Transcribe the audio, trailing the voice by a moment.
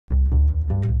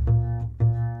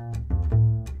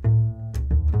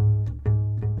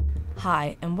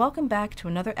Hi, and welcome back to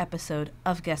another episode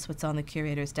of Guess What's on the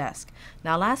Curator's Desk.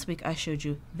 Now, last week I showed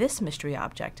you this mystery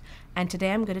object, and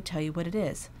today I'm going to tell you what it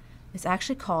is. It's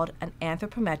actually called an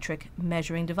Anthropometric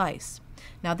Measuring Device.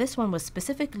 Now, this one was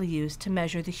specifically used to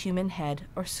measure the human head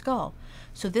or skull.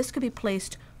 So this could be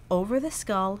placed over the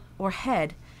skull or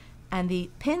head, and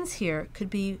the pins here could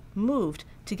be moved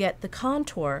to get the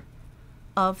contour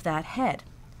of that head.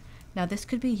 Now, this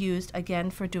could be used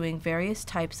again for doing various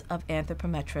types of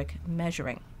anthropometric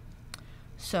measuring.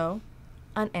 So,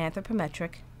 an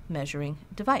anthropometric measuring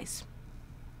device.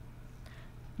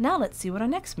 Now let's see what our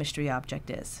next mystery object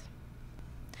is.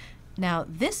 Now,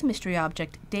 this mystery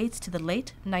object dates to the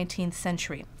late 19th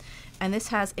century, and this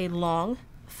has a long,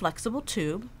 flexible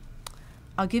tube.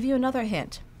 I'll give you another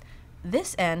hint.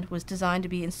 This end was designed to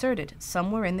be inserted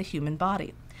somewhere in the human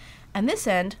body, and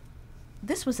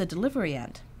this was a delivery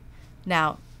end.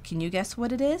 Now, can you guess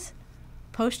what it is?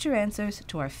 Post your answers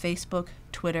to our Facebook,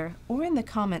 Twitter, or in the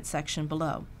comment section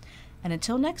below. And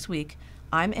until next week,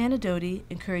 I'm Anna Doty,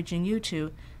 encouraging you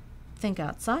to think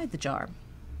outside the jar.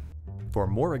 For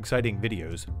more exciting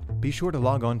videos, be sure to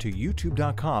log on to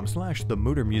youtube.com/the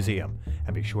Mütter Museum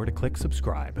and be sure to click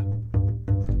subscribe.